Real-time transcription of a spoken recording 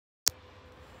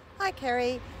Hi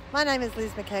Kerry, my name is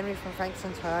Liz McHenry from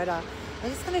Frankston Toyota. I'm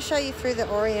just going to show you through the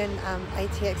Aurion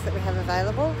AT-X that we have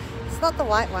available. It's not the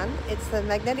white one, it's the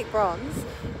magnetic bronze.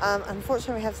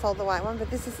 Unfortunately we have sold the white one,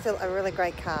 but this is still a really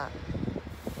great car.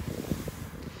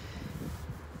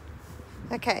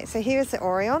 Okay, so here's the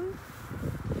Aurion.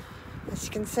 As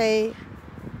you can see,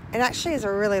 it actually is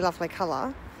a really lovely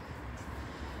colour.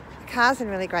 The car's in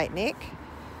really great nick.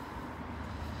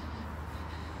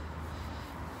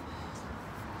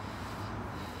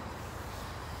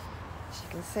 As you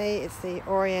can see, it's the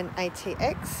Aurion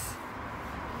AT-X.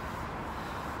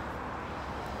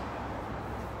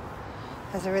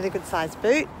 Has a really good sized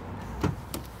boot.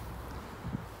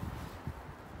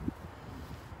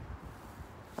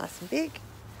 Nice and big.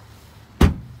 The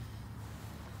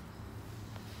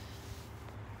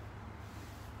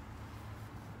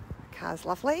car's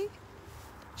lovely.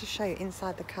 Just show you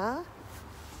inside the car.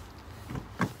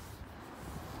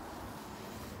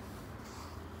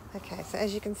 Okay, so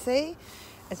as you can see,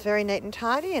 it's very neat and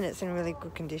tidy and it's in really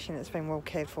good condition. It's been well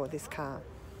cared for, this car.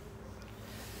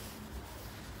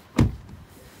 You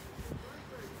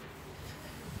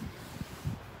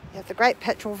have the great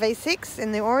petrol V6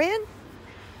 in the Aurion,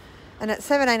 and at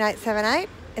 78878,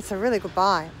 it's a really good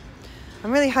buy.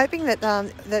 I'm really hoping that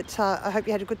I hope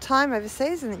you had a good time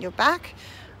overseas and that you're back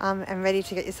and ready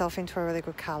to get yourself into a really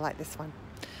good car like this one.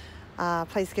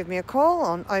 Please give me a call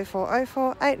on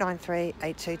 0404 893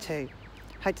 822.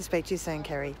 Hope to speak to you soon,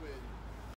 Kerry.